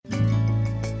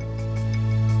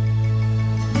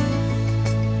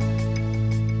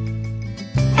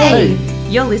Hey,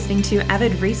 you're listening to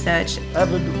Avid Research.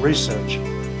 Avid Research,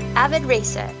 Avid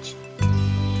Research,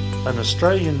 an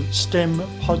Australian STEM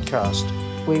podcast.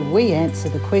 where we answer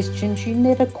the questions you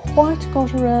never quite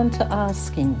got around to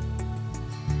asking.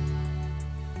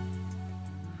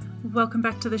 Welcome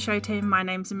back to the show team. My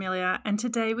name's Amelia, and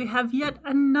today we have yet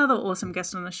another awesome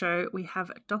guest on the show. We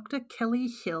have Dr. Kelly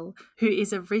Hill, who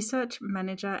is a research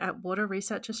manager at Water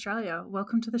Research Australia.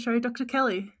 Welcome to the show, Dr.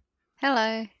 Kelly.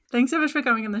 Hello. Thanks so much for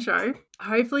coming on the show.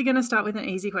 Hopefully going to start with an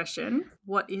easy question.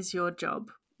 What is your job?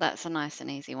 That's a nice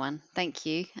and easy one. Thank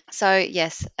you. So,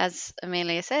 yes, as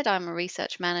Amelia said, I'm a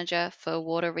research manager for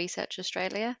Water Research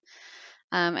Australia.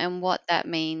 And what that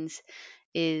means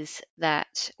is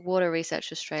that Water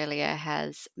Research Australia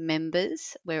has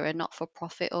members. We're a not for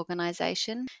profit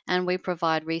organisation, and we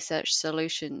provide research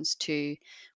solutions to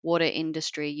water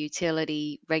industry,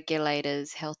 utility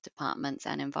regulators, health departments,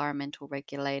 and environmental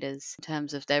regulators in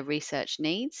terms of their research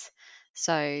needs.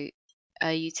 So,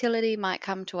 a utility might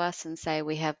come to us and say,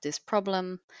 we have this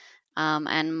problem.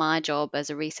 And my job as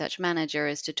a research manager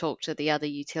is to talk to the other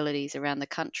utilities around the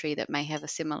country that may have a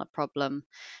similar problem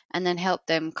and then help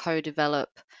them co-develop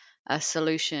a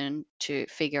solution to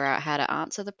figure out how to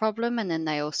answer the problem. And then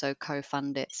they also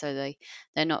co-fund it. So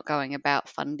they're not going about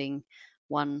funding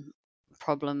one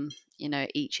problem,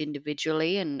 each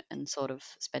individually and sort of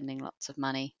spending lots of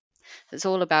money. It's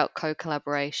all about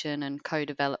co-collaboration and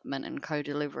co-development and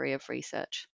co-delivery of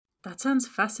research. That sounds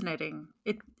fascinating.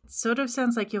 It sort of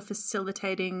sounds like you're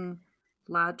facilitating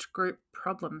large group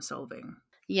problem solving.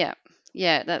 Yeah,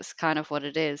 that's kind of what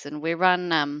it is. And we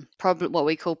run what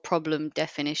we call problem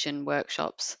definition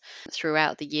workshops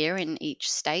throughout the year in each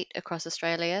state across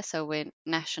Australia. So we're a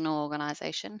national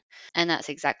organisation. And that's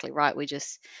exactly right. We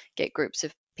just get groups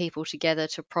of people together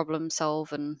to problem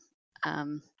solve and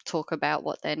talk about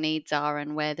what their needs are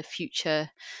and where the future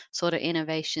sort of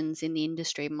innovations in the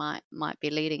industry might be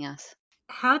leading us.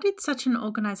 How did such an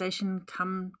organisation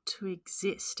come to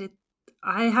exist?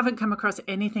 I haven't come across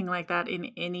anything like that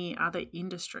in any other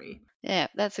industry. Yeah,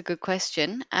 that's a good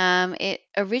question. It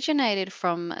originated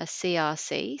from a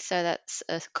CRC, so that's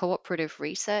a Cooperative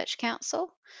Research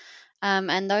Council.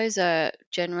 And those are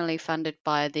generally funded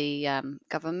by the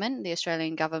government, the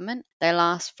Australian government. They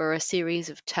last for a series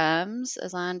of terms,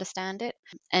 as I understand it.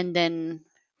 And then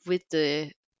with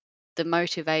the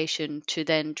motivation to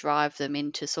then drive them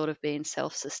into sort of being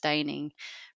self-sustaining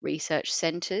research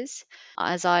centres.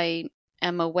 As I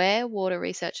am aware, Water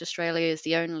Research Australia is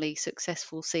the only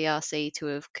successful CRC to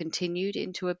have continued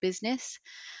into a business.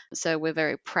 So we're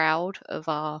very proud of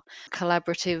our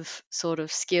collaborative sort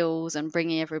of skills and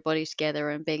bringing everybody together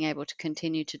and being able to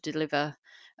continue to deliver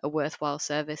a worthwhile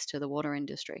service to the water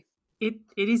industry. It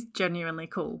is genuinely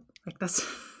cool. Like that's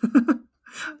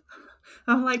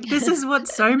I'm like, this is what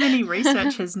so many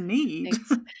researchers need.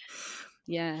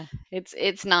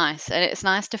 It's nice, and it's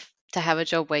nice to have a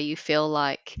job where you feel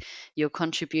like you're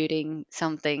contributing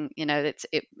something.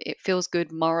 It feels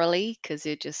good morally because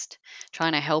you're just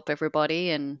trying to help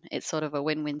everybody, and it's sort of a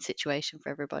win-win situation for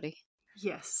everybody.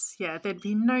 Yes, yeah, there'd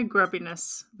be no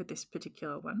grubbiness with this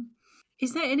particular one.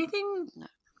 Is there anything? No.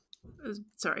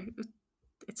 Sorry,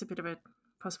 it's a bit of a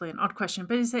possibly an odd question,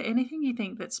 but is there anything you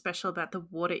think that's special about the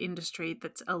water industry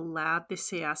that's allowed this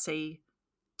CRC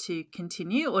to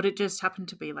continue, or did it just happen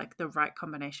to be like the right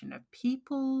combination of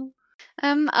people?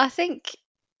 I think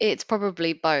it's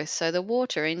probably both. So the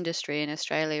water industry in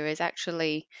Australia is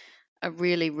actually a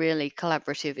really, really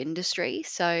collaborative industry.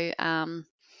 So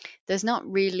there's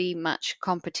not really much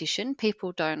competition.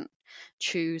 People don't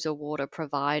choose a water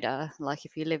provider. Like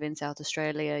if you live in South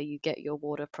Australia, you get your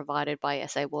water provided by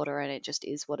SA Water and it just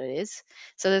is what it is.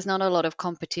 So there's not a lot of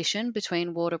competition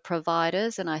between water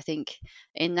providers. And I think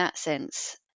in that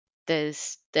sense,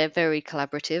 they're very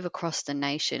collaborative across the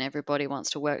nation. Everybody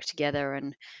wants to work together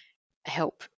and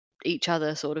help each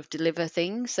other sort of deliver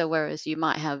things. So whereas you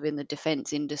might have in the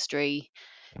defence industry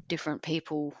different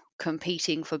people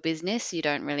competing for business, you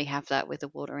don't really have that with the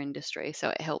water industry. So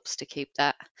it helps to keep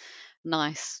that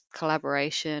nice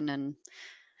collaboration and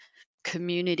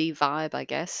community vibe, I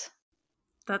guess.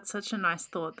 That's such a nice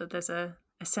thought, that there's a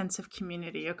sense of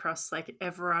community across like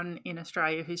everyone in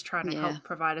Australia who's trying to help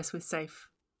provide us with safe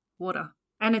water.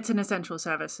 And it's an essential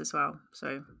service as well.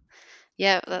 So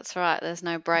yeah, that's right. There's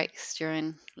no breaks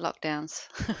during lockdowns.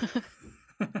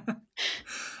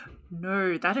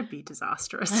 No, that'd be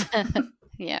disastrous.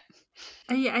 Yeah.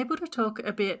 Are you able to talk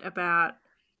a bit about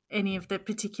any of the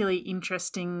particularly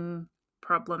interesting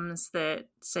problems that,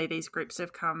 say, these groups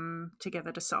have come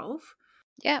together to solve?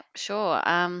 Yeah, sure.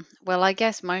 Well, I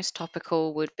guess most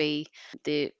topical would be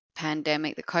the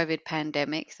pandemic, the COVID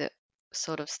pandemic that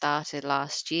sort of started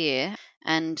last year,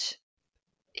 and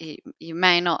you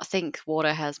may not think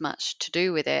water has much to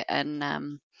do with it.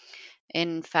 And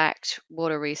in fact,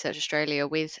 Water Research Australia,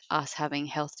 with us having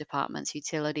health departments,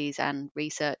 utilities, and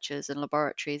researchers and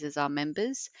laboratories as our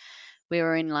members, we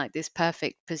were in like this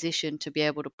perfect position to be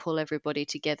able to pull everybody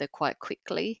together quite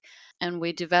quickly. And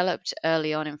we developed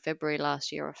early on in February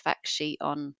last year a fact sheet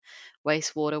on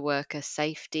wastewater worker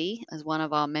safety, as one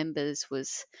of our members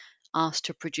was asked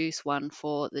to produce one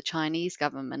for the Chinese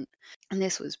government. And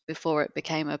this was before it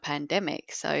became a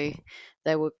pandemic. So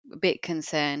they were a bit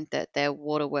concerned that their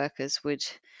water workers would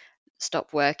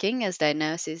stop working as their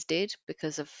nurses did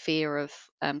because of fear of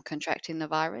contracting the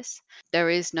virus. There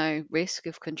is no risk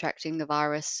of contracting the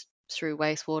virus through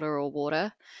wastewater or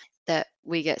water that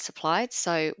we get supplied.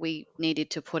 So we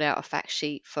needed to put out a fact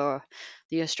sheet for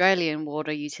the Australian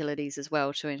water utilities as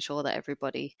well to ensure that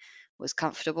everybody was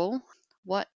comfortable.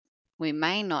 What we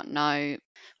may not know,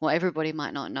 well, everybody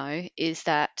might not know, is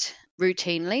that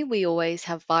routinely we always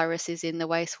have viruses in the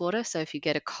wastewater. So if you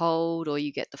get a cold or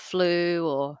you get the flu,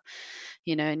 or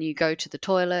and you go to the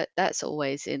toilet, that's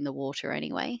always in the water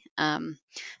anyway. And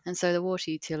so the water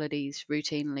utilities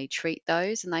routinely treat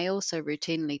those, and they also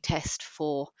routinely test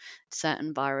for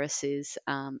certain viruses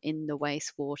in the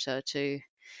wastewater to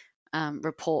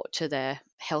report to their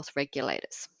health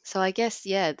regulators. So I guess,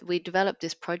 we developed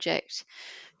this project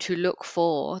to look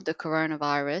for the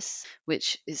coronavirus,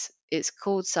 which it's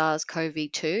called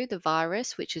SARS-CoV-2, the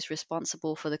virus, which is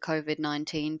responsible for the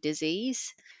COVID-19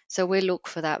 disease. So we look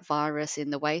for that virus in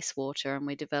the wastewater, and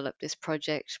we developed this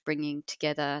project bringing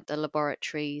together the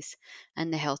laboratories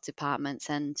and the health departments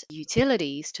and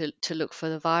utilities to look for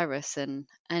the virus. And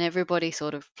everybody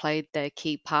sort of played their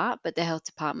key part, but the health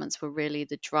departments were really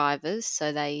the drivers.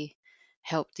 So they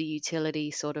help the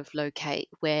utility sort of locate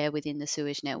where within the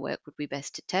sewage network would be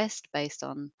best to test based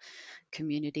on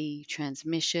community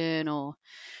transmission, or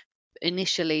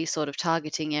initially sort of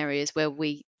targeting areas where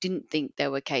we didn't think there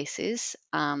were cases,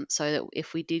 so that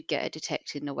if we did get a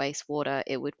detect in the wastewater,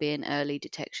 it would be an early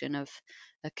detection of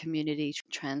a community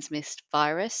transmissed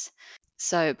virus.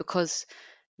 So because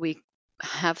we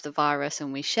have the virus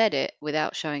and we shed it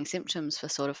without showing symptoms for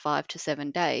sort of 5 to 7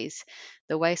 days,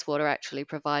 the wastewater actually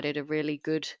provided a really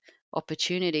good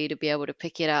opportunity to be able to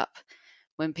pick it up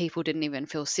when people didn't even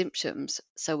feel symptoms,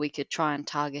 so we could try and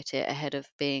target it ahead of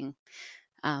being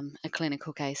a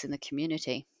clinical case in the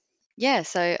community. Yeah,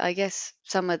 so I guess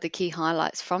some of the key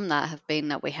highlights from that have been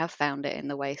that we have found it in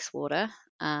the wastewater,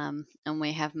 and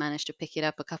we have managed to pick it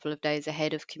up a couple of days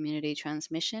ahead of community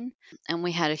transmission. And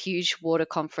we had a huge water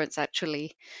conference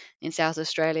actually in South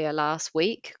Australia last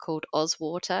week called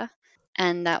Ozwater,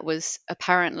 and that was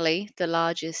apparently the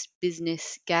largest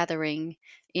business gathering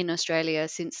in Australia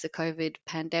since the COVID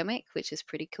pandemic, which is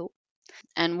pretty cool.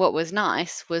 And what was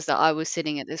nice was that I was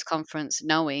sitting at this conference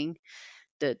knowing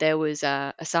that there was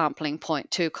a sampling point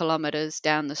 2 kilometres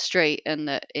down the street, and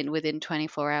that within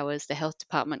 24 hours, the health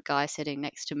department guy sitting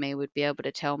next to me would be able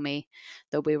to tell me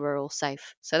that we were all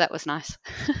safe. So that was nice.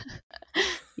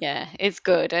 Yeah, it's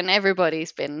good. And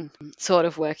everybody's been sort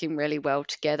of working really well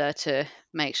together to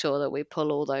make sure that we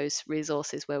pull all those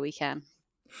resources where we can.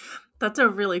 That's a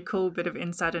really cool bit of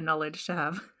insider knowledge to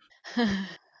have.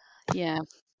 Yeah.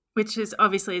 Which is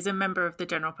obviously, as a member of the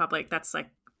general public, that's like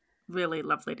really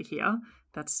lovely to hear.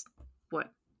 That's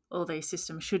what all these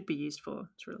systems should be used for.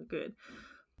 It's really good.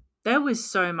 There was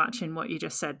so much in what you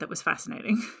just said that was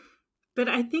fascinating. But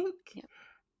I think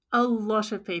a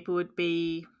lot of people would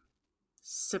be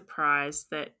surprised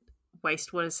that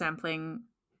wastewater sampling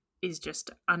is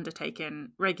just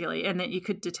undertaken regularly, and that you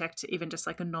could detect even just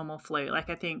like a normal flu. Like,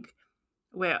 I think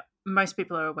where most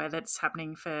people are aware that's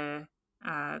happening for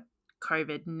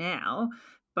COVID now,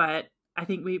 but I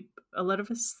think a lot of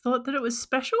us thought that it was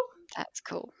special. That's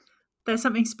cool. There's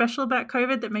something special about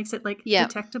COVID that makes it like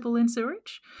detectable in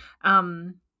sewage.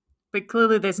 But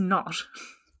clearly there's not.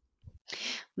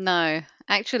 No,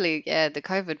 actually, the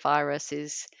COVID virus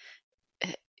is,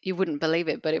 you wouldn't believe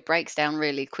it, but it breaks down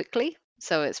really quickly.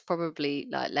 So it's probably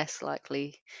like less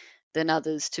likely than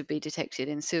others to be detected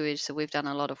in sewage. So we've done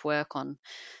a lot of work on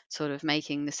sort of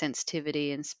making the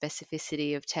sensitivity and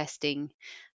specificity of testing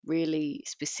really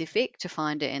specific to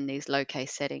find it in these low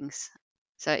case settings.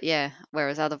 So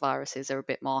whereas other viruses are a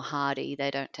bit more hardy,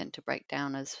 they don't tend to break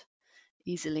down as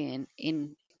easily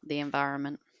in the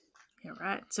environment. Yeah,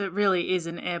 right. So it really is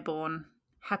an airborne,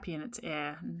 happy in its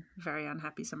air and very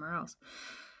unhappy somewhere else.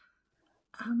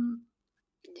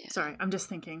 Sorry, I'm just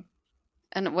thinking.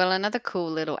 And well, another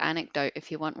cool little anecdote,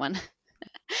 if you want one,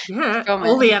 Yeah, from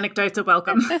all it. the anecdotes are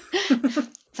welcome.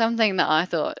 Something that I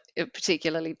thought it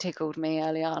particularly tickled me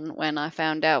early on when I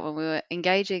found out when we were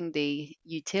engaging the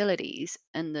utilities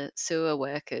and the sewer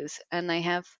workers, and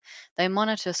they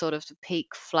monitor sort of the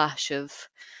peak flush of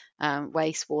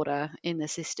wastewater in the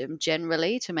system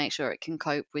generally to make sure it can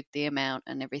cope with the amount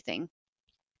and everything.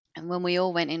 And when we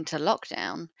all went into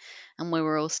lockdown and we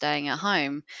were all staying at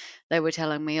home, they were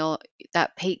telling me, oh,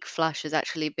 that peak flush has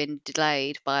actually been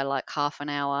delayed by like half an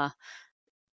hour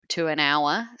to an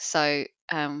hour. So,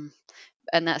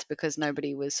 and that's because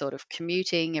nobody was sort of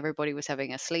commuting, everybody was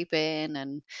having a sleep in,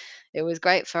 and it was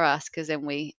great for us because then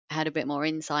we had a bit more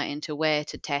insight into where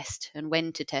to test and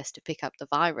when to test to pick up the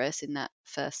virus in that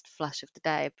first flush of the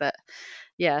day. But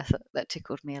yeah, so that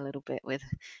tickled me a little bit with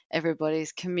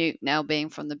everybody's commute now being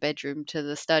from the bedroom to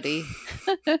the study.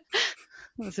 It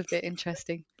was a bit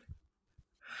interesting.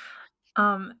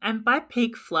 And by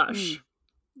peak flush,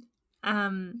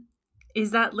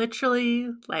 is that literally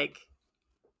like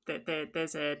that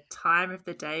there's a time of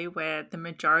the day where the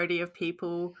majority of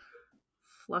people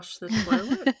flush the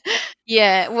toilet?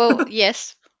 Yeah, well,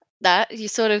 yes, that you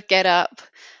sort of get up,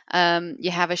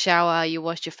 you have a shower, you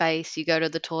wash your face, you go to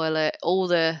the toilet,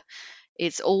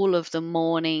 it's all of the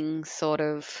morning sort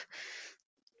of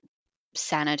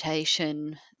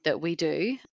sanitation that we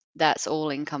do. That's all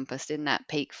encompassed in that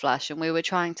peak flush, and we were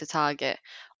trying to target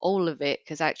all of it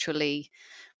because actually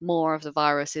more of the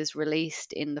virus is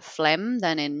released in the phlegm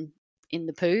than in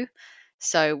the poo.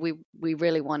 So we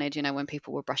really wanted, when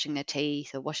people were brushing their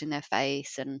teeth or washing their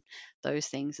face and those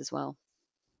things as well.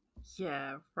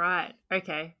 Yeah, right.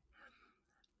 Okay.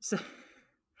 So,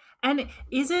 and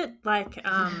is it like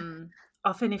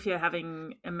often if you're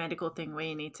having a medical thing where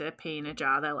you need to pee in a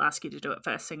jar, they'll ask you to do it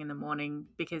first thing in the morning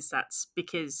because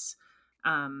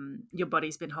your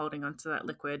body's been holding onto that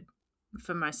liquid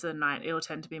for most of the night. It'll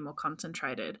tend to be more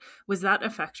concentrated. Was that a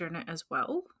factor in it as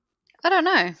well? I don't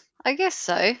know. I guess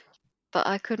so, but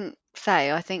I couldn't say.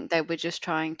 I think they were just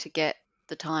trying to get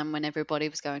the time when everybody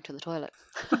was going to the toilet.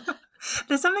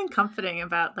 There's something comforting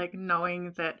about like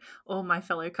knowing that all my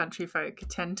fellow country folk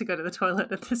tend to go to the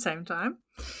toilet at the same time.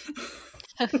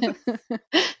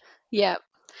 Yeah,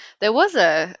 there was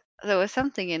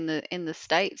something in the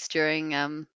States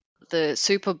during the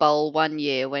Super Bowl one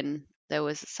year when there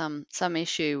was some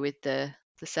issue with the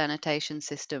sanitation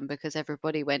system because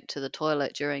everybody went to the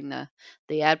toilet during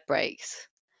the ad breaks.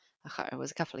 It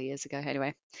was a couple of years ago.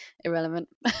 Anyway, irrelevant.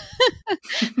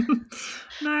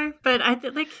 No, but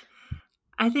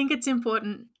I think it's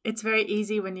important. It's very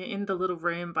easy when you're in the little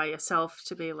room by yourself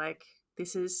to be like,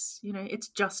 this is, it's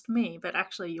just me, but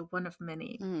actually you're one of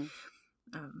many. And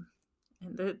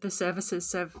the services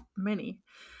serve many.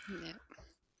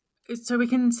 Yeah. So we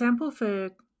can sample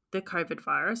for the COVID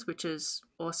virus, which is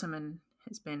awesome and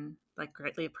has been like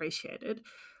greatly appreciated.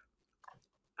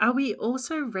 Are we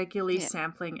also regularly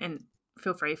sampling, and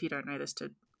feel free if you don't know this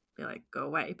to be like, go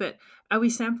away, but are we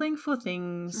sampling for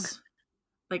things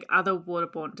like other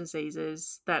waterborne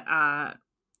diseases that are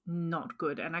not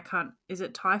good? And is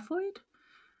it typhoid?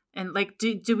 And like,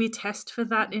 do we test for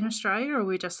that in Australia, or are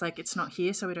we just like, it's not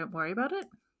here, so we don't worry about it?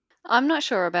 I'm not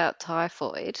sure about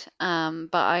typhoid, but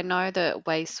I know that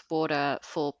wastewater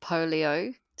for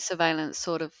polio surveillance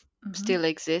sort of still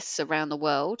exists around the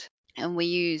world. And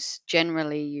we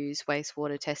generally use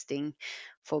wastewater testing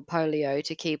for polio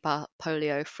to keep our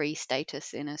polio-free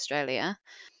status in Australia.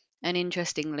 And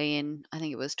interestingly, I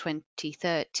think it was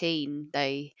 2013,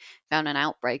 they found an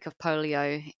outbreak of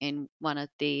polio in one of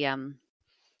the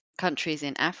countries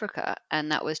in Africa,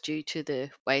 and that was due to the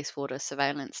wastewater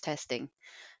surveillance testing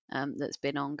that's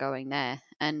been ongoing there.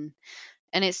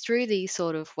 And it's through these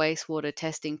sort of wastewater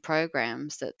testing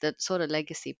programs, that sort of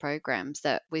legacy programs,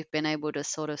 that we've been able to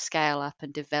sort of scale up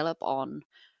and develop on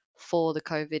for the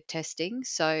COVID testing.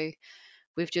 So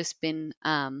we've just been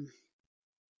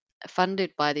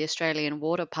funded by the Australian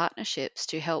Water Partnerships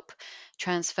to help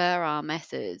transfer our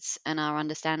methods and our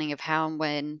understanding of how and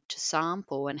when to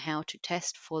sample and how to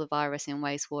test for the virus in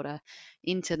wastewater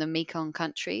into the Mekong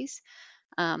countries.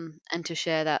 And to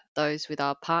share those with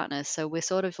our partners. So we're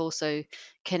sort of also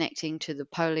connecting to the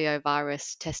polio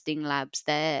virus testing labs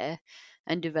there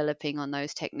and developing on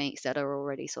those techniques that are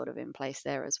already sort of in place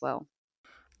there as well.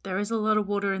 There is a lot of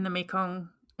water in the Mekong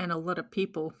and a lot of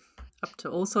people up to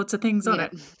all sorts of things on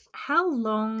it. How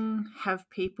long have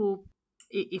people,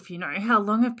 if you know,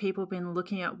 been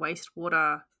looking at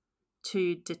wastewater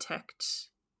to detect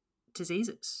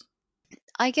diseases?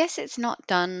 I guess it's not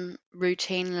done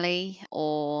routinely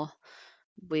or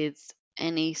with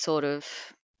any sort of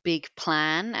big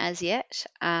plan as yet.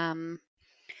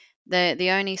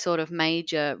 The only sort of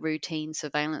major routine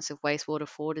surveillance of wastewater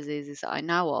for diseases that I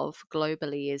know of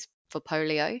globally is for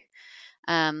polio.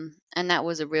 And that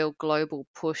was a real global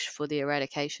push for the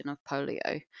eradication of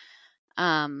polio.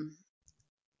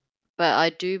 But I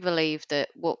do believe that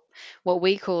what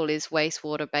we call is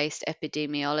wastewater-based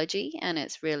epidemiology, and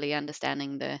it's really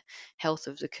understanding the health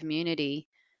of the community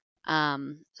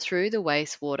through the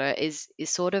wastewater is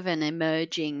sort of an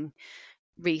emerging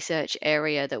research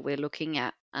area that we're looking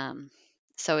at.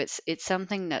 So it's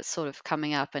something that's sort of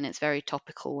coming up, and it's very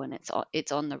topical, and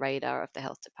it's on the radar of the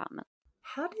health department.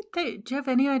 How did they? Do you have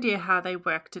any idea how they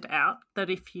worked it out? That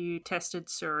if you tested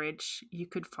sewage, you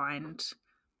could find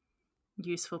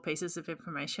useful pieces of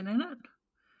information in it?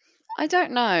 I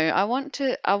don't know. I want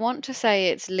to say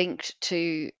it's linked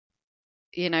to,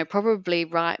 probably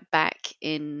right back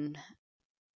in,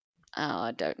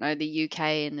 I don't know, the UK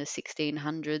in the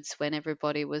 1600s when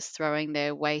everybody was throwing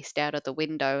their waste out of the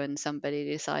window and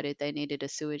somebody decided they needed a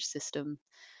sewage system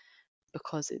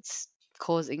because it's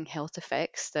causing health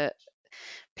effects, that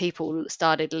people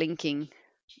started linking,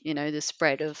 the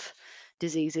spread of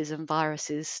diseases and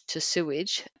viruses to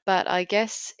sewage. But I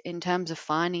guess in terms of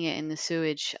finding it in the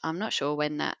sewage, I'm not sure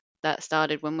when that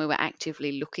started, when we were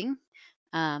actively looking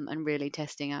and really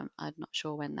testing. I'm not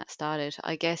sure when that started.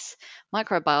 I guess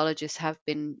microbiologists have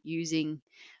been using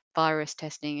virus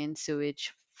testing in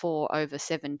sewage for over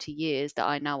 70 years that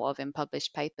I know of in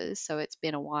published papers, so it's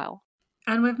been a while.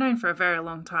 And we've known for a very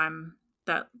long time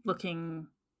that looking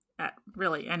at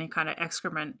really any kind of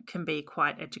excrement can be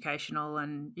quite educational,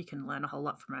 and you can learn a whole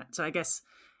lot from it. So I guess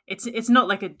it's not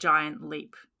like a giant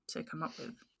leap to come up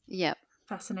with. Yep.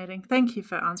 Fascinating. Thank you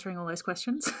for answering all those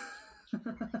questions.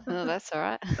 Oh, that's all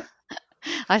right.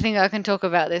 I think I can talk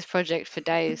about this project for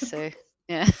days, so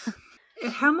yeah.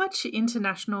 How much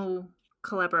international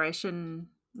collaboration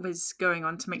was going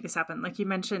on to make this happen? Like you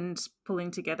mentioned pulling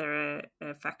together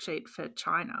a fact sheet for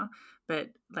China, but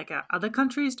like are other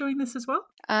countries doing this as well?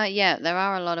 Yeah, there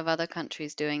are a lot of other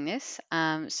countries doing this.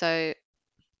 So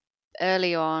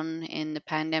early on in the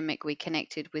pandemic, we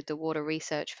connected with the Water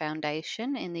Research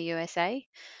Foundation in the USA,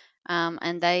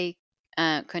 and they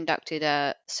conducted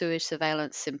a sewage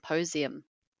surveillance symposium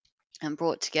and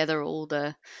brought together all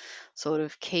the sort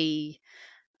of key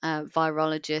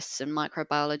virologists and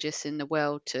microbiologists in the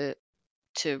world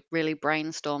to really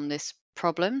brainstorm this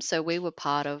problem. So we were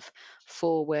part of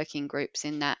 4 working groups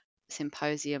in that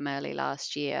symposium early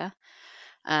last year.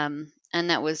 And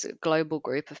that was a global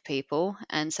group of people.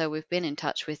 And so we've been in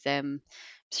touch with them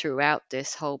throughout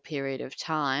this whole period of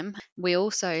time. We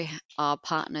also are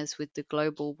partners with the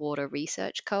Global Water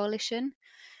Research Coalition,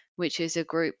 which is a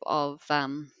group of,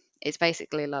 it's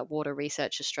basically like Water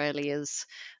Research Australia's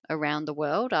around the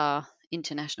world, our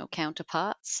international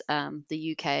counterparts.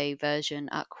 The UK version,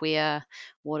 Aquia,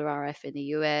 Water RF in the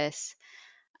US,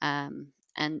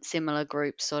 and similar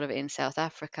groups sort of in South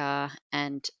Africa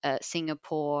and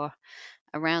Singapore,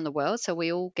 around the world. So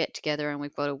we all get together and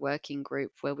we've got a working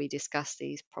group where we discuss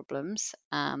these problems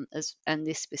and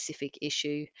this specific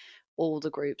issue. All the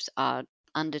groups are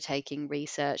undertaking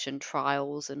research and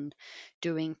trials and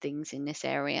doing things in this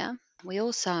area. We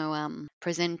also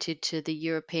presented to the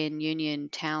European Union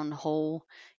town hall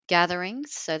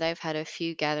gatherings. So they've had a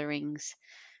few gatherings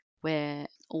where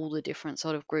all the different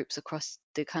sort of groups across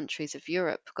the countries of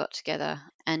Europe got together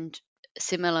and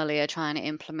similarly are trying to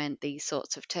implement these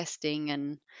sorts of testing.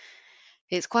 And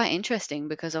it's quite interesting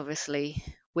because obviously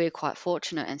we're quite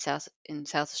fortunate in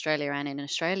South Australia and in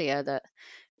Australia that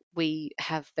we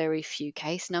have very few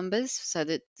case numbers, so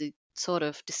that the sort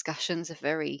of discussions are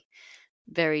very,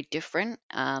 very different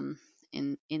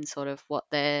in sort of what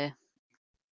their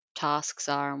tasks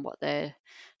are and what they're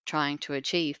trying to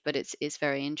achieve. But it's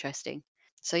very interesting.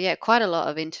 So yeah, quite a lot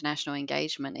of international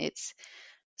engagement. It's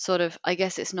sort of, I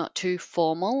guess it's not too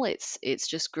formal. It's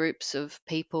just groups of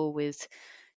people with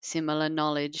similar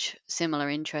knowledge, similar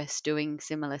interests, doing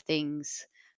similar things,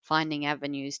 finding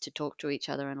avenues to talk to each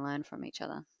other and learn from each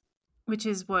other. Which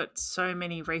is what so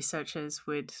many researchers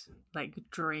would like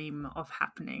dream of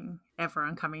happening.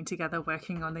 Everyone coming together,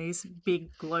 working on these big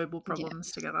global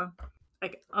problems together.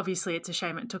 Like obviously it's a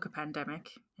shame it took a pandemic,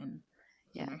 and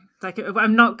you know, like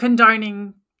I'm not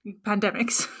condoning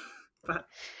pandemics, but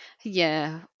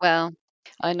yeah, well,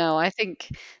 I know. I think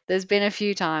there's been a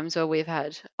few times where we've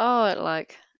had,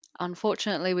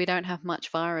 unfortunately, we don't have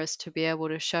much virus to be able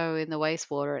to show in the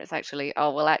wastewater. It's actually,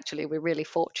 actually, we're really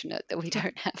fortunate that we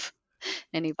don't have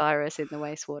any virus in the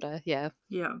wastewater. Yeah.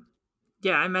 Yeah.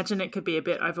 I imagine it could be a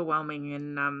bit overwhelming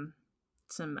in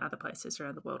some other places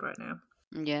around the world right now.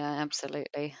 Yeah,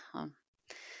 absolutely.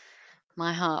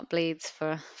 My heart bleeds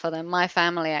for them. My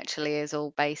family actually is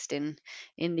all based in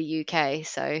the UK,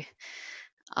 so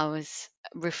I was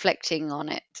reflecting on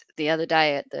it the other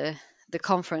day at the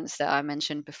conference that I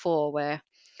mentioned before, where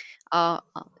when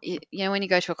you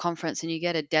go to a conference and you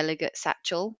get a delegate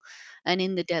satchel, and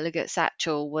in the delegate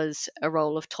satchel was a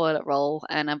roll of toilet roll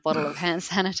and a bottle of hand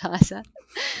sanitizer.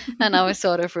 And I was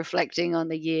sort of reflecting on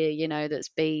the year, that's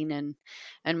been,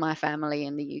 and my family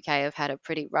in the UK have had a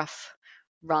pretty rough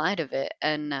ride of it,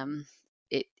 and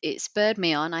it spurred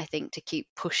me on, I think, to keep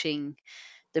pushing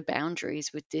the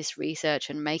boundaries with this research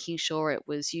and making sure it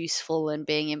was useful and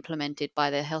being implemented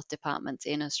by the health departments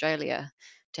in Australia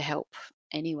to help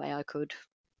any way I could,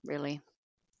 really.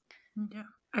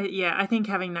 I think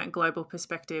having that global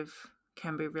perspective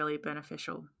can be really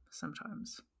beneficial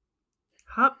sometimes.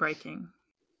 Heartbreaking.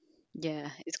 Yeah,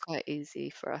 it's quite easy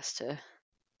for us to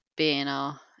be in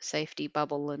our safety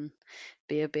bubble and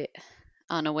be a bit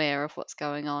unaware of what's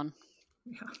going on.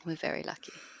 Yeah. We're very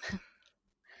lucky.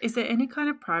 Is there any kind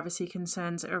of privacy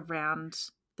concerns around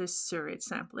the sewage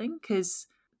sampling? Because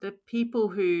the people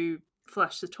who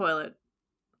flush the toilet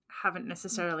haven't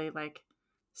necessarily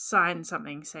signed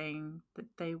something saying that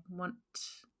they want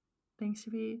things to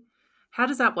be. How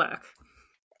does that work?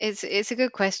 It's a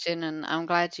good question, and I'm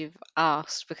glad you've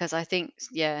asked, because I think,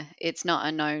 it's not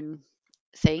a known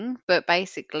thing. But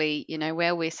basically,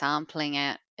 where we're sampling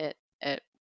at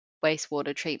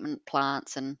wastewater treatment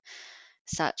plants and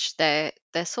such, they're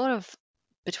sort of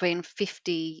between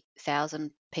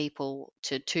 50,000 people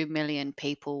to 2 million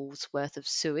people's worth of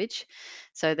sewage.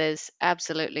 So there's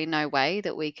absolutely no way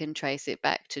that we can trace it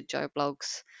back to Joe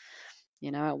Bloggs,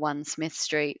 at 1 Smith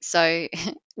Street. So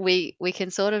we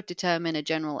can sort of determine a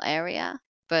general area,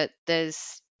 but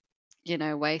there's,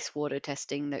 wastewater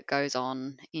testing that goes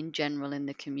on in general in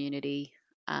the community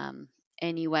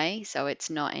anyway. So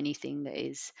it's not anything that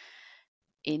is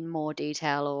in more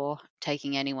detail or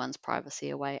taking anyone's privacy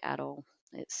away at all.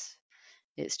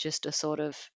 It's just a sort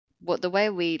of, the way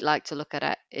we like to look at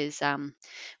it is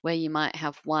where you might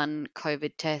have one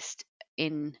COVID test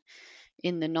in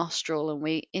the nostril,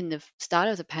 and in the start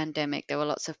of the pandemic there were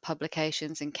lots of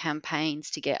publications and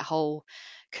campaigns to get whole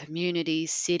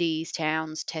communities, cities,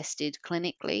 towns tested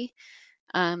clinically.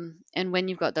 And when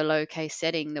you've got the low case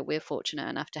setting that we're fortunate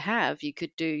enough to have, you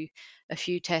could do a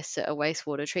few tests at a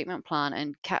wastewater treatment plant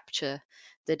and capture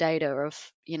the data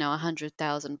of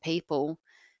 100,000 people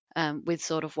with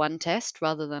sort of one test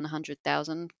rather than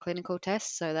 100,000 clinical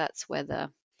tests. So that's where the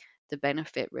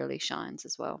benefit really shines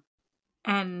as well.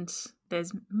 And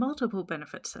there's multiple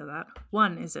benefits to that.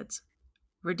 One is it's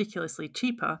ridiculously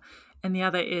cheaper, and the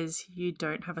other is you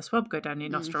don't have a swab go down your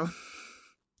nostril.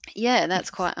 Yeah, that's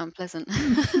quite unpleasant.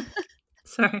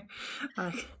 So,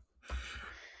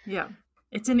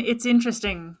 it's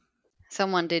interesting.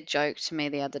 Someone did joke to me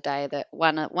the other day that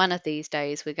one of these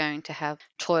days we're going to have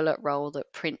toilet roll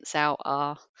that prints out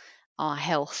our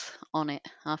health on it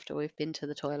after we've been to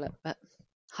the toilet, but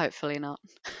hopefully not.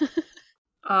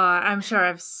 I'm sure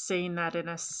I've seen that in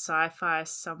a sci-fi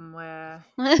somewhere.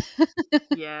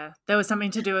 Yeah, there was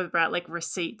something to do about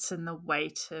receipts and the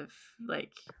weight of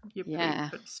your poop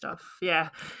and stuff. Yeah,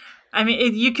 I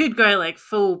mean, you could go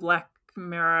full Black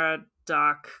Mirror,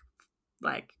 dark,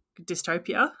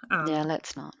 dystopia. Yeah,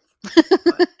 let's not.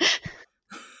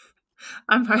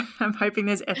 I'm hoping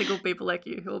there's ethical people like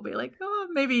you who will be like, oh,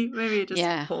 maybe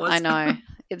just pause. I know.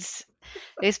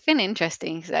 It's been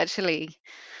interesting, 'cause actually,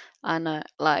 I know,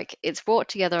 it's brought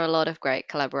together a lot of great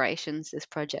collaborations, this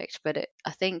project, but I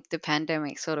think the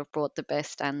pandemic sort of brought the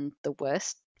best and the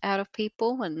worst out of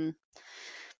people, and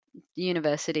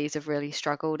universities have really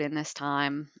struggled in this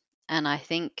time. And I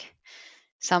think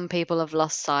some people have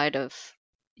lost sight of,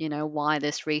 why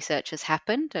this research has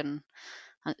happened. And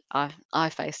I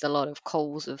faced a lot of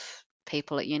calls of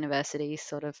people at universities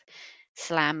sort of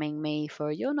slamming me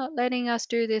for, you're not letting us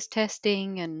do this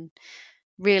testing. And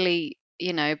really,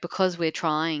 because we're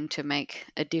trying to make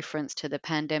a difference to the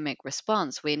pandemic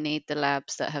response, we need the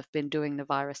labs that have been doing the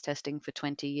virus testing for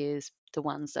 20 years, the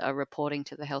ones that are reporting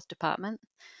to the health department,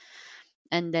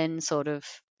 and then sort of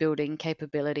building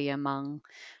capability among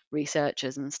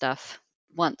researchers and stuff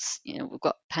once, we've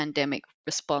got pandemic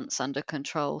response under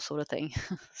control, sort of thing.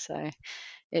 So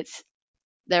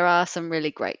there are some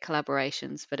really great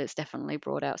collaborations, but it's definitely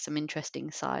brought out some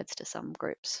interesting sides to some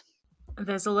groups.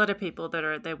 There's a lot of people that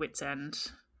are at their wits' end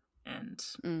and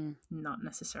not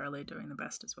necessarily doing the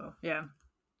best as well. Yeah.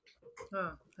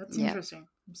 Oh, that's interesting.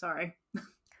 I'm sorry.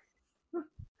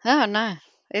 Oh, no.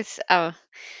 It's I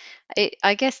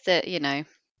guess that,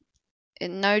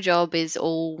 no job is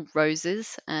all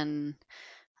roses, and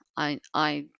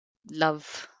I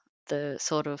love the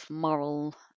sort of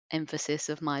moral emphasis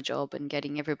of my job and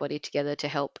getting everybody together to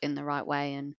help in the right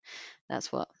way, and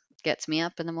that's what gets me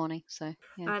up in the morning. So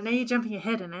yeah. Now you're jumping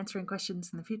ahead and answering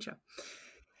questions in the future.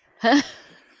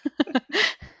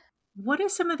 What are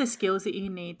some of the skills that you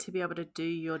need to be able to do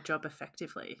your job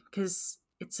effectively? Because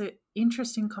it's an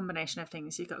interesting combination of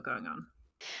things you've got going on.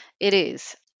 It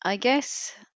is. I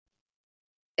guess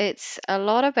it's a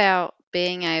lot about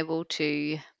being able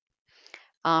to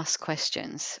ask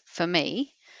questions. For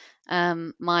me,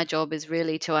 my job is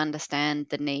really to understand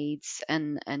the needs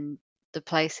and the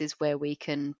places where we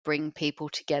can bring people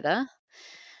together.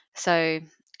 So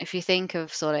if you think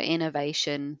of sort of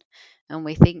innovation, and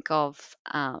we think of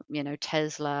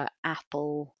Tesla,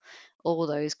 Apple, all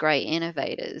those great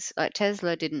innovators, like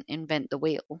Tesla didn't invent the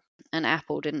wheel and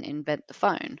Apple didn't invent the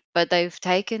phone, but they've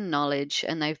taken knowledge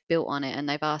and they've built on it and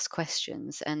they've asked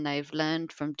questions and they've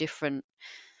learned from different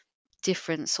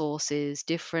sources,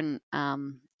 different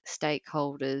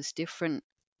stakeholders, different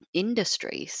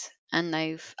industries, and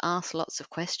they've asked lots of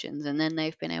questions, and then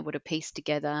they've been able to piece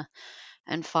together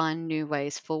and find new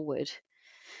ways forward.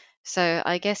 So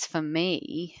I guess for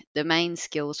me, the main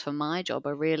skills for my job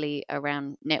are really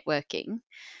around networking.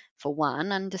 For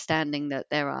one, understanding that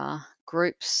there are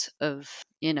groups of,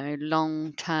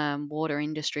 long-term water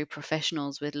industry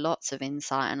professionals with lots of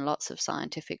insight and lots of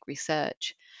scientific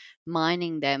research,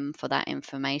 mining them for that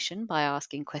information by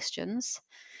asking questions.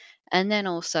 And then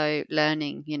also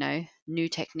learning, new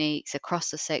techniques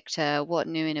across the sector, what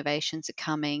new innovations are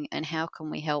coming, and how can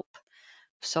we help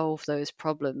solve those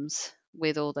problems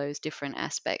with all those different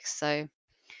aspects. So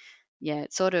yeah,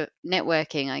 it's sort of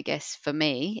networking, I guess, for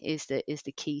me is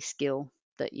the key skill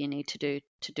that you need to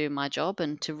do my job,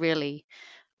 and to really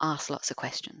ask lots of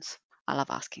questions. I love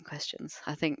asking questions.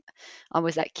 I think I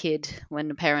was that kid when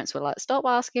the parents were like, "Stop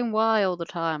asking why all the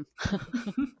time."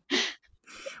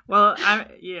 Well,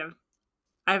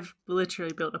 I've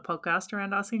literally built a podcast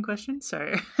around asking questions,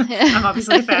 so I'm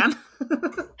obviously a fan.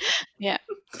 Yeah,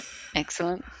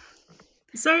 excellent.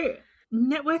 So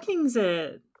networking's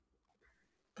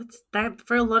that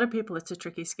for a lot of people, it's a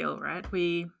tricky skill, right?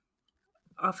 We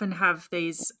often have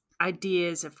these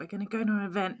ideas of we're going to go to an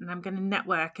event and I'm going to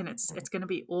network and it's going to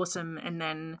be awesome, and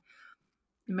then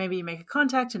maybe you make a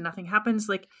contact and nothing happens.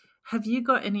 Like, have you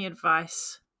got any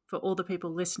advice for all the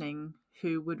people listening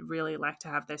who would really like to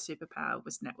have their superpower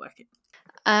was networking?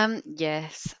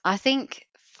 Yes, I think,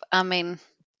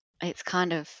 it's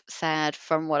kind of sad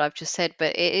from what I've just said,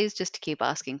 but it is just to keep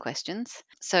asking questions.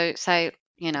 So say,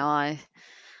 I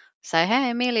say, "Hey,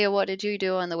 Amelia, what did you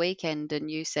do on the weekend?" And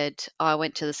you said, "Oh, I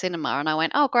went to the cinema." And I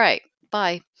went, "Oh, great,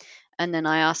 bye." And then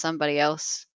I asked somebody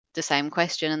else the same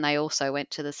question and they also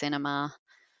went to the cinema,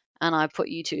 and I put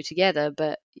you two together,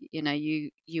 but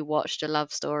you watched a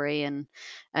love story and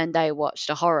they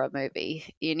watched a horror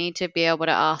movie. You need to be able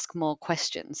to ask more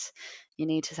questions. You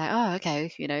need to say, "Oh,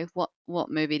 okay, what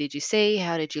movie did you see?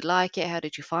 How did you like it? How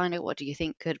did you find it? What do you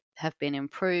think could have been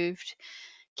improved?"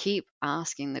 Keep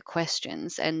asking the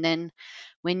questions, and then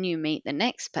when you meet the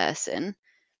next person,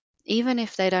 even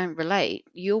if they don't relate,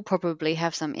 you'll probably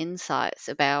have some insights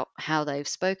about how they've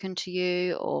spoken to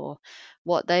you or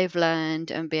what they've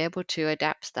learned, and be able to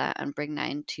adapt that and bring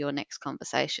that into your next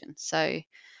conversation. So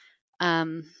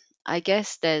I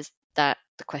guess there's that,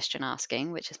 the question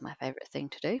asking, which is my favorite thing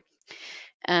to do.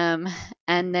 And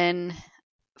then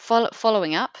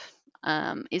following up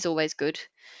is always good.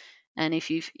 And if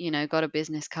you've got a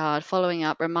business card, following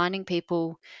up, reminding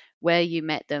people where you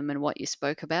met them and what you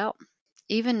spoke about.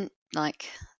 Even like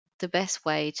the best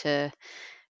way to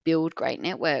build great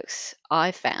networks,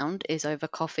 I found, is over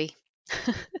coffee.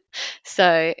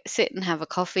 So sit and have a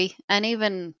coffee, and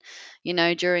even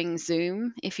during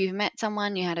Zoom, if you've met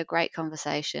someone, you had a great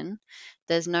conversation,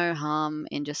 there's no harm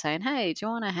in just saying, "Hey, do you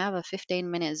want to have a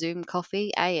 15-minute Zoom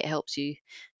coffee?" A, it helps you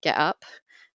get up,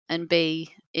 and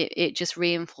B, it just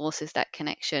reinforces that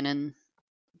connection, and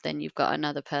then you've got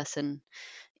another person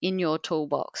in your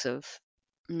toolbox of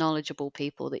knowledgeable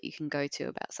people that you can go to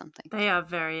about something. They are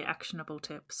very actionable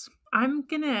tips. I'm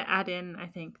going to add in, I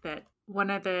think, that one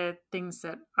of the things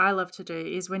that I love to do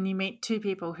is when you meet two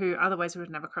people who otherwise would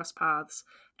never cross paths,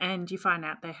 and you find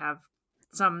out they have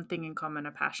something in common,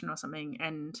 a passion or something,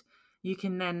 and you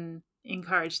can then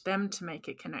encourage them to make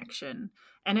a connection.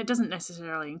 And it doesn't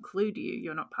necessarily include you.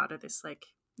 You're not part of this like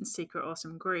secret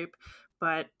awesome group,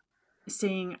 but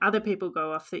seeing other people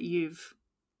go off that you've,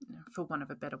 for want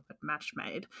of a better word, match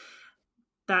made,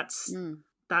 that's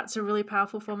a really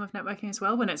powerful form of networking as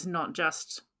well, when it's not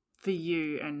just for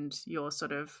you and your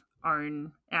sort of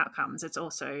own outcomes. It's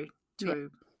also to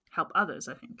help others,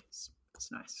 I think.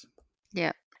 It's nice.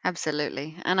 Yeah.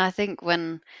 Absolutely. And I think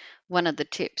when one of the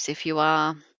tips, if you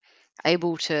are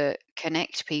able to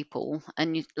connect people,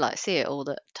 and you like see it all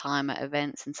the time at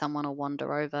events, and someone will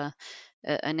wander over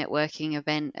a networking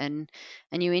event, and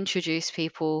you introduce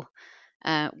people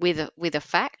with a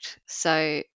fact. So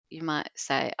I might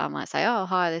say, oh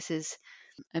hi, this is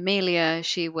Amelia.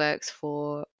 She works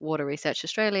for Water Research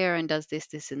Australia and does this,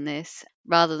 this, and this,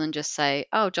 rather than just say,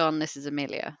 oh John, this is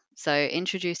Amelia. So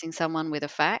introducing someone with a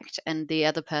fact, and the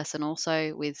other person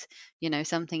also with,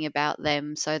 something about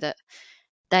them, so that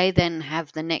they then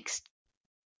have the next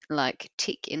like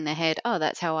tick in their head. Oh,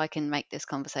 that's how I can make this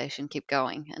conversation keep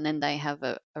going, and then they have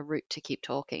a route to keep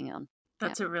talking on.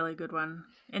 That's a really good one.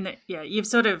 And that, you've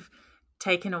sort of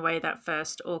taken away that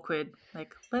first awkward,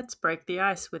 like, let's break the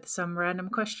ice with some random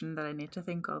question that I need to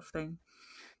think of thing.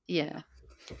 Yeah.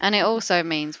 And it also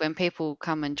means when people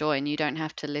come and join, you don't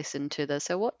have to listen to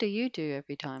so what do you do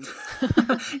every time?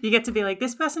 You get to be like,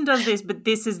 this person does this, but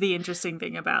this is the interesting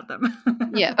thing about them.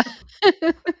 Yeah.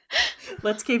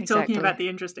 Let's keep Exactly. talking about the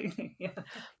interesting thing. Yeah.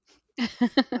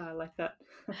 I like that.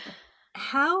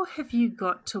 How have you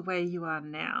got to where you are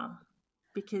now?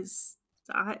 Because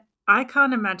I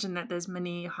can't imagine that there's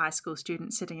many high school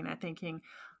students sitting in there thinking,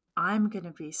 I'm going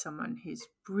to be someone who's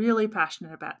really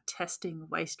passionate about testing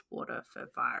wastewater for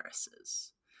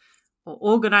viruses, or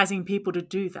organizing people to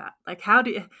do that. Like, how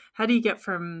do you get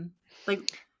from, like,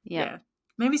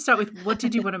 maybe start with, what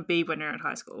did you want to be when you're at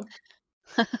high school?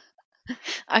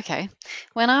 Okay.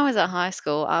 When I was at high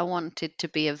school, I wanted to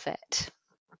be a vet,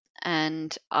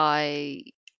 and I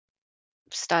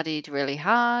studied really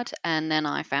hard, and then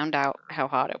I found out how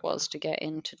hard it was to get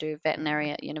in to do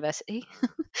veterinary at university.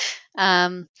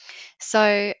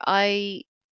 So I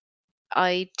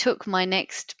took my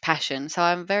next passion. So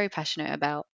I'm very passionate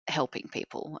about helping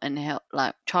people and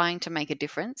like trying to make a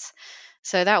difference.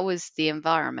 So that was the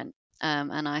environment.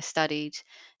 And I studied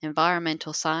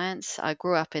environmental science. I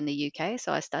grew up in the UK,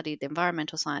 so I studied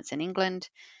environmental science in England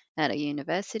at a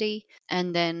university.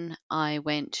 And then I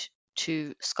went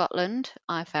to Scotland.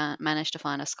 I managed to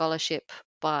find a scholarship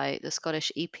by the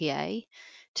Scottish EPA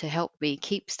to help me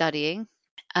keep studying.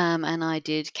 And I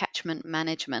did catchment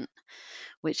management,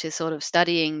 which is sort of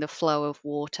studying the flow of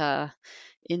water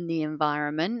in the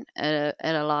environment at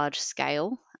a large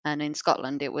scale. And in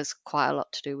Scotland, it was quite a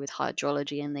lot to do with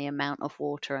hydrology and the amount of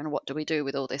water and what do we do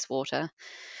with all this water,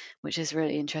 which is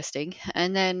really interesting.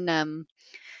 And then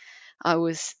I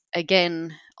was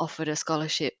again offered a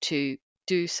scholarship to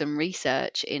do some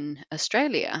research in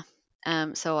Australia.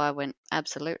 So I went,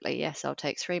 absolutely, yes, I'll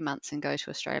take 3 months and go to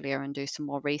Australia and do some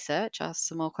more research, ask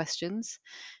some more questions.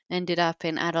 Ended up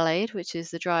in Adelaide, which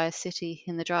is the driest city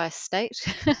in the driest state.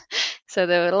 So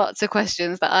there were lots of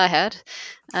questions that I had.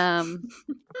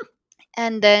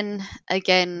 And then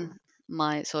again,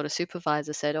 my sort of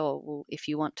supervisor said, oh, well, if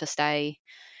you want to stay,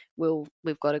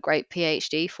 we've got a great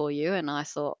PhD for you. And I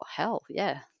thought, hell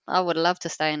yeah, I would love to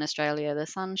stay in Australia. The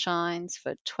sun shines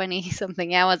for 20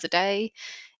 something hours a day.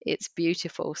 It's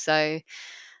beautiful. So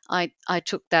I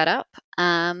took that up,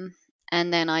 and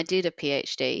then I did a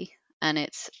PhD, and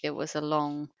it was a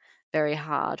long, very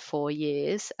hard 4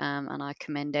 years, and I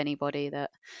commend anybody that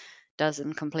does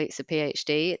and completes a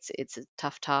PhD. It's a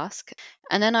tough task.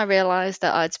 And then I realized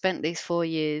that I'd spent these 4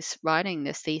 years writing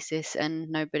this thesis, and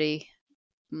nobody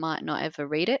might not ever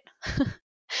read it.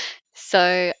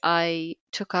 So I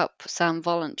took up some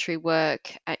voluntary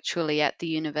work actually at the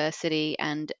university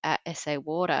and at SA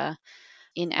Water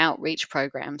in outreach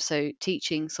programs, so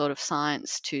teaching sort of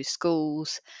science to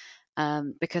schools,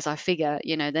 because I figure,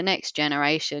 the next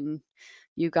generation,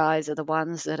 you guys are the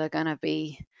ones that are going to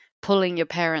be pulling your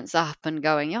parents up and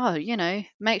going, oh,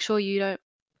 make sure you don't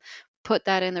put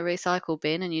that in the recycle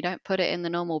bin and you don't put it in the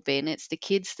normal bin. It's the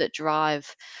kids that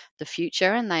drive the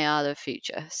future, and they are the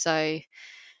future.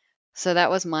 So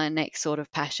that was my next sort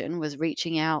of passion, was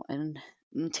reaching out and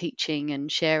teaching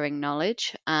and sharing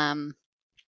knowledge. And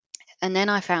then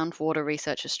I found Water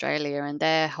Research Australia, and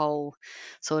their whole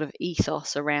sort of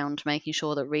ethos around making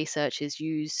sure that research is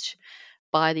used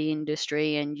by the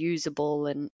industry and usable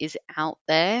and is out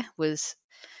there was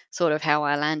sort of how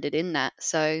I landed in that.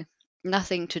 So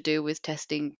nothing to do with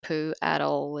testing poo at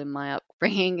all in my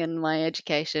upbringing and my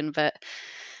education. But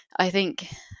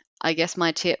I guess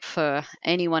my tip for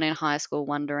anyone in high school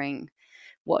wondering,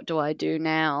 what do I do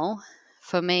now?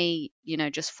 For me,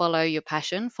 just follow your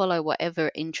passion, follow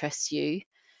whatever interests you,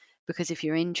 because if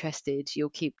you're interested, you'll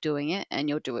keep doing it and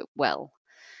you'll do it well.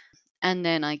 And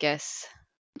then I guess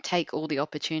take all the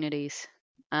opportunities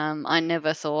I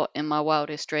never thought in my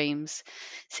wildest dreams,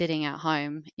 sitting at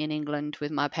home in England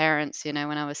with my parents, when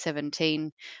I was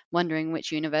 17, wondering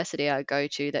which university I'd go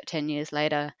to, that 10 years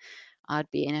later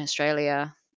I'd be in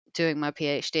Australia doing my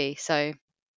PhD. So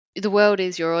the world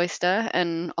is your oyster,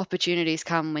 and opportunities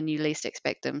come when you least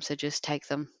expect them. So just take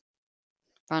them,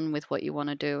 run with what you want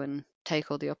to do, and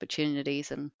take all the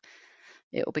opportunities, and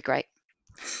it will be great.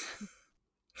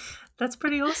 That's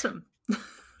pretty awesome.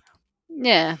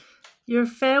 Yeah. You're a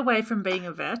fair way from being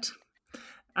a vet.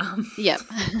 Yep.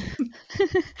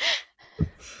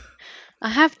 I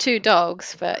have 2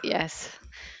 dogs, but yes,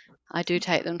 I do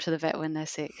take them to the vet when they're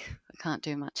sick. I can't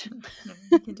do much. No,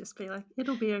 you can just be like,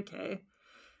 it'll be okay.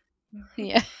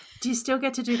 Yeah. Do you still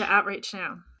get to do the outreach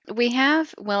now? We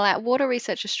have, well, at Water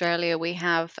Research Australia, we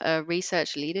have a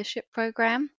research leadership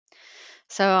program.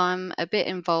 So I'm a bit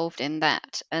involved in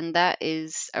that, and that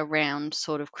is around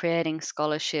sort of creating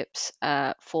scholarships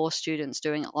for students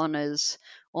doing honours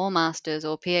or masters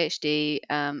or PhD,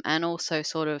 and also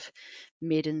sort of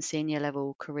mid and senior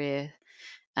level career.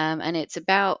 And it's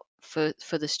about for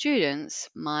the students,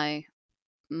 my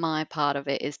part of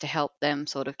it is to help them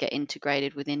sort of get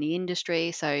integrated within the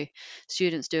industry. So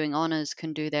students doing honours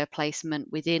can do their placement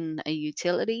within a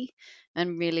utility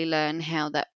and really learn how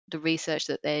that the research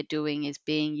that they're doing is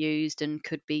being used and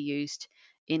could be used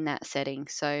in that setting.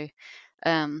 So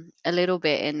a little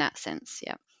bit in that sense,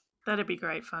 yeah. That'd be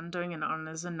great fun, doing an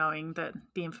honours and knowing that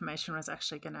the information was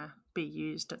actually going to be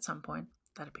used at some point.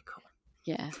 That'd be cool.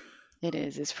 Yeah, it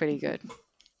is. It's pretty good.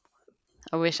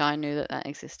 I wish I knew that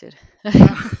existed.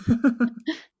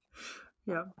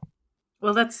 Yeah.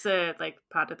 Well, that's like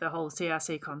part of the whole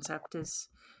CRC concept is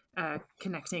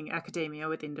connecting academia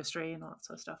with industry and all that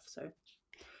sort of stuff. So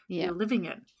you're living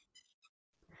it.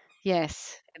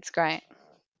 Yes, it's great.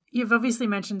 You've obviously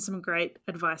mentioned some great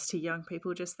advice to young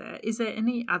people just there. Is there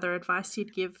any other advice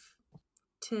you'd give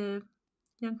to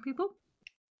young people?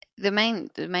 The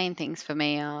main things for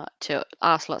me are to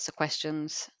ask lots of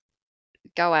questions,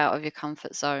 go out of your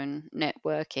comfort zone,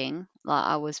 networking. Like,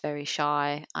 I was very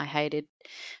shy. I hated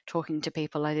talking to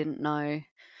people I didn't know.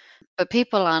 But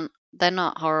they're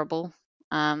not horrible.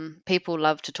 People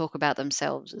love to talk about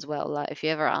themselves as well. Like, if you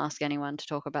ever ask anyone to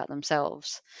talk about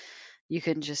themselves, you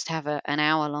can just have an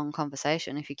hour-long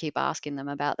conversation if you keep asking them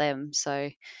about them. So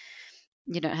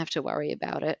you don't have to worry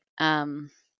about it.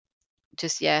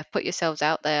 Just, put yourselves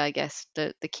out there, I guess.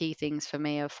 The key things for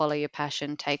me are follow your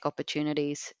passion, take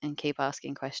opportunities, and keep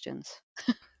asking questions.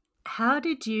 How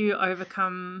did you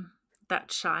overcome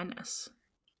that shyness?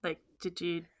 Like, did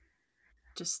you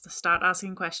just start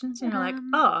asking questions? And you're like,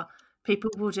 oh, people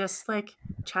will just like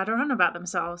chatter on about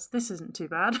themselves. This isn't too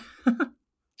bad.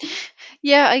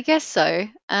 Yeah, I guess so.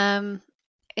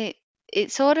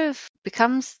 It sort of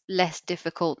becomes less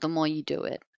difficult the more you do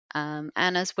it. And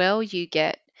as well, you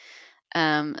get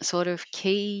sort of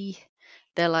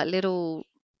they're like little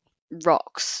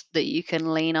rocks that you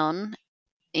can lean on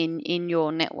in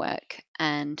your network.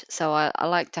 And so I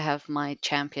like to have my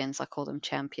champions. I call them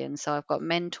champions. So I've got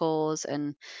mentors,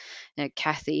 and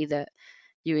Kathy, that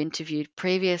you interviewed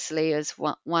previously, as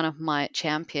one of my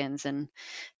champions. And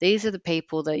these are the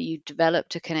people that you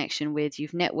developed a connection with,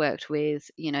 you've networked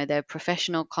with, they're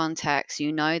professional contacts,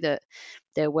 that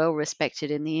they're well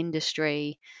respected in the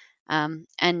industry. And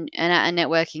at a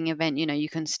networking event, you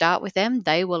can start with them.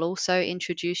 They will also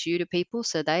introduce you to people.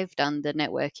 So they've done the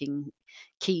networking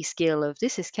key skill of,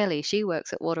 this is Kelly, she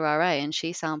works at Water RA and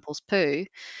she samples poo.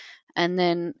 And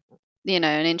then,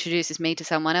 and introduces me to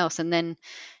someone else. And then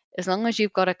as long as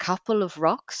you've got a couple of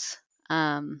rocks,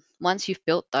 once you've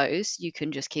built those, you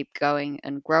can just keep going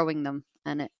and growing them.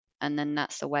 And then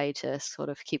that's the way to sort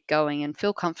of keep going and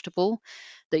feel comfortable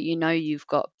that you've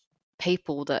got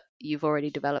people that you've already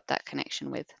developed that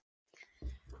connection with.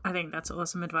 I think that's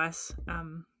awesome advice.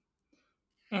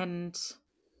 And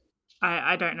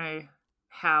I don't know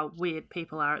how weird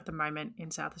people are at the moment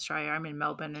in South Australia. I'm in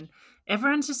Melbourne and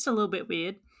everyone's just a little bit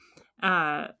weird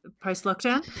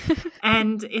post-lockdown.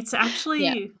 And it's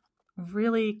actually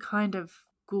really kind of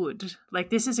good. Like,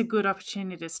 this is a good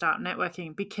opportunity to start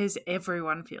networking because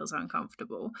everyone feels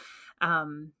uncomfortable.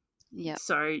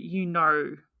 So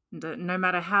that no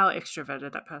matter how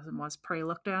extroverted that person was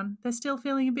pre-lockdown, they're still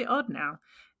feeling a bit odd now.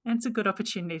 And it's a good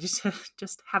opportunity to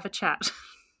just have a chat.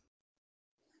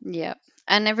 Yeah.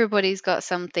 And everybody's got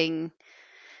something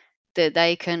that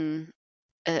they can,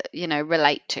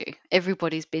 relate to.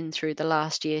 Everybody's been through the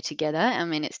last year together. I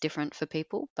mean, it's different for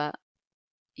people, but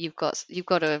you've got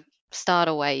to start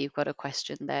away. You've got a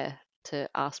question there to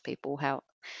ask people how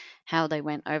how they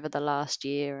went over the last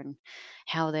year and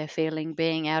how they're feeling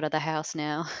being out of the house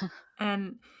now.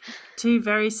 And two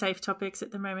very safe topics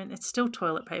at the moment. It's still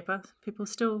toilet paper. People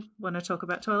still want to talk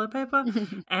about toilet paper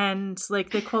and like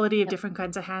the quality of different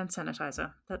kinds of hand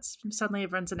sanitizer. That's suddenly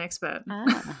everyone's an expert.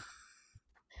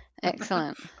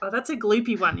 Excellent. Oh, that's a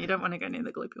gloopy one. You don't want to go near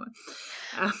the gloopy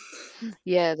one.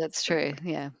 Yeah, that's true.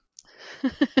 Yeah.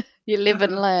 You live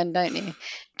and learn, don't you?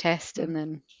 Test and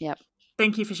then, yep.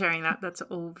 Thank you for sharing that. That's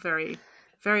all very,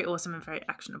 very awesome and very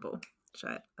actionable, which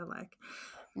I like.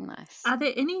 Nice. Are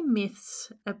there any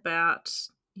myths about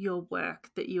your work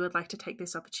that you would like to take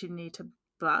this opportunity to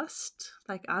bust?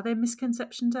 Like, are there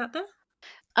misconceptions out there?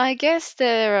 I guess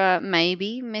there are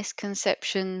maybe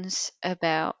misconceptions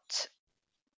about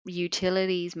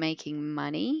utilities making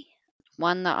money.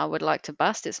 One that I would like to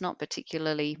bust, it's not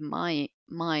particularly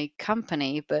my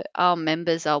company, but our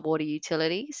members are water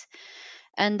utilities,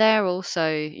 and they're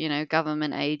also,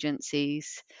 government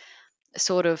agencies,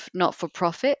 sort of not for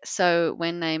profit. So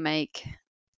when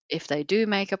if they do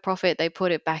make a profit, they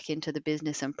put it back into the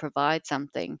business and provide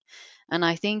something. And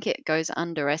I think it goes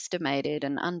underestimated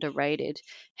and underrated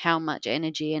how much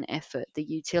energy and effort the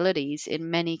utilities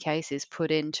in many cases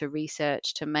put into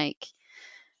research to make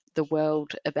the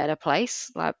world a better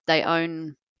place. Like they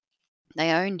own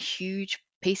huge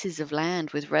pieces of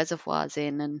land with reservoirs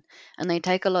in, and they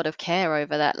take a lot of care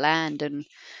over that land and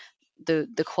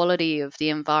the quality of the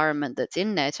environment that's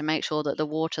in there to make sure that the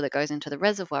water that goes into the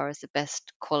reservoir is the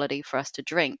best quality for us to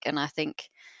drink. And I think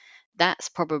that's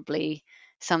probably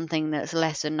something that's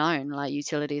lesser known. Like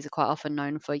utilities are quite often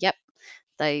known for,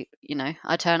 I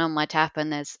turn on my tap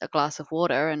and there's a glass of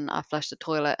water and I flush the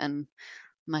toilet and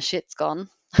my shit's gone.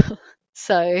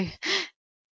 So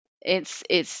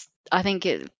I think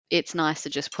it's nice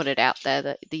to just put it out there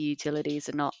that the utilities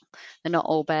they're not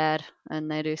all bad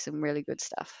and they do some really good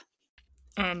stuff.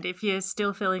 And if you're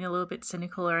still feeling a little bit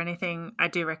cynical or anything, I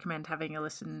do recommend having a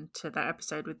listen to that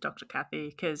episode with Dr. Kathy,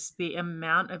 because the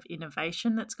amount of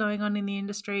innovation that's going on in the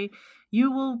industry,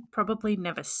 you will probably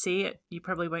never see it. You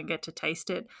probably won't get to taste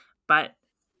it, but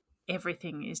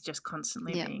everything is just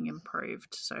constantly being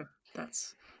improved. So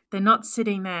they're not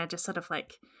sitting there just sort of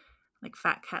like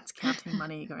fat cats counting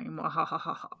money going, ha ha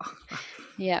ha ha.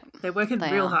 Yeah. They're working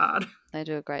real hard. They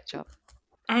do a great job.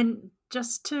 And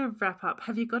just to wrap up,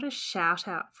 have you got a shout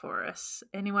out for us?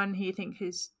 Anyone who you think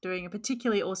who's doing a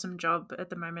particularly awesome job at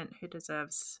the moment who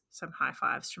deserves some high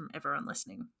fives from everyone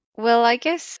listening? Well, I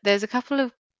guess there's a couple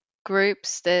of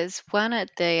groups. There's one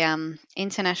at the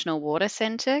International Water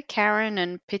Centre. Karen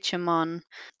and Pitchamon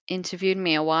interviewed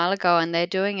me a while ago, and they're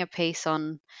doing a piece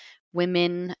on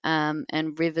women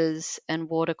and rivers and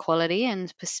water quality, and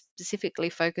specifically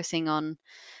focusing on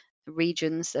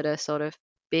regions that are sort of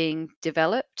being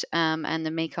developed and the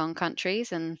Mekong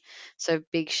countries. And so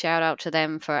big shout out to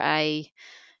them for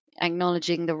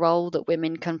acknowledging the role that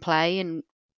women can play in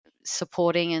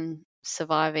supporting and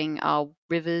surviving our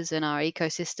rivers and our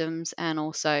ecosystems, and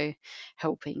also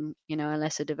helping a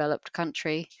lesser developed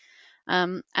country.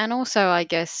 And also, I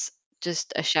guess,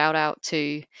 just a shout out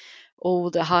to all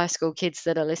the high school kids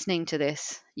that are listening to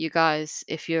this. You guys,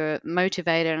 if you're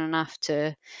motivated enough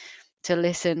to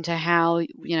listen to how,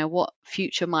 what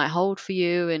future might hold for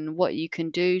you and what you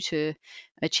can do to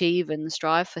achieve and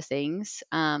strive for things,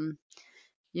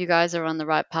 you guys are on the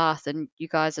right path and you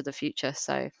guys are the future.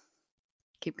 So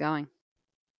keep going.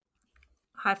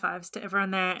 High fives to everyone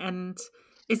there. And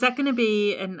is that going to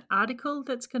be an article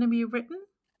that's going to be written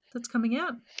that's coming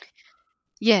out?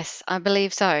 Yes, I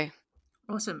believe so.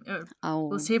 Awesome.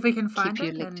 We'll see if we can find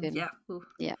it. And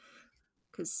yeah.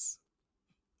 Because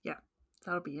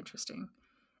that'll be interesting.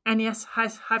 And yes, high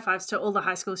fives to all the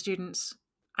high school students.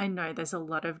 I know there's a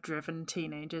lot of driven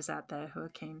teenagers out there who are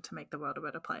keen to make the world a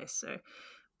better place. So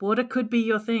water could be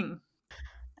your thing.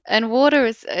 And water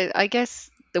is, I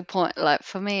guess, the point, like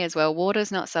for me as well, water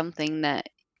is not something that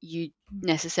you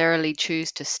necessarily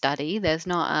choose to study. There's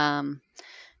not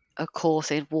a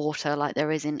course in water like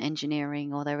there is in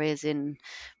engineering or there is in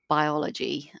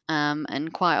biology.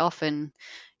 And quite often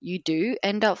you do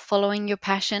end up following your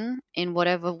passion in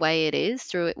whatever way it is,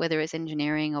 through it, whether it's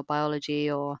engineering or biology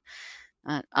or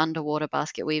underwater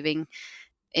basket weaving.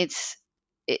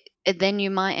 Then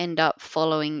you might end up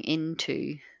following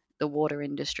into the water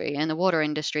industry, and the water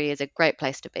industry is a great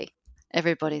place to be.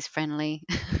 Everybody's friendly,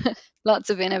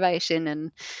 lots of innovation,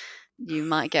 and you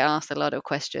might get asked a lot of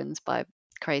questions by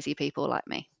crazy people like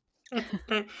me.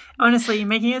 Honestly, you're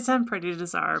making it sound pretty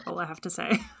desirable, I have to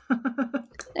say.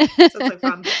 Sounds like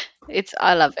fun.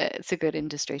 I love it. It's a good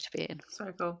industry to be in.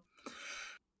 So cool.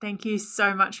 Thank you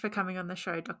so much for coming on the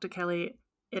show, Dr. Kelly.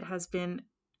 It has been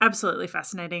absolutely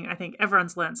fascinating. I think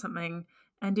everyone's learned something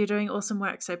and you're doing awesome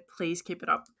work. So please keep it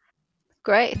up.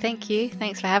 Great. Thank you.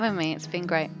 Thanks for having me. It's been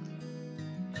great.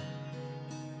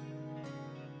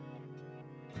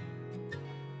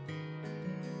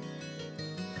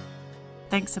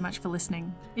 Thanks so much for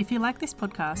listening. If you like this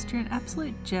podcast, you're an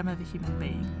absolute gem of a human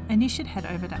being, and you should head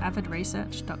over to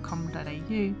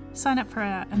avidresearch.com.au, sign up for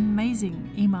our amazing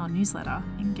email newsletter,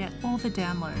 and get all the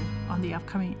download on the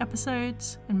upcoming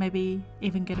episodes, and maybe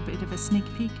even get a bit of a sneak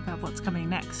peek about what's coming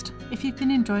next. If you've been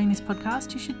enjoying this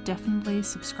podcast, you should definitely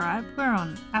subscribe. We're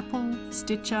on Apple,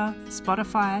 Stitcher,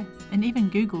 Spotify, and even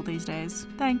Google these days.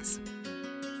 Thanks.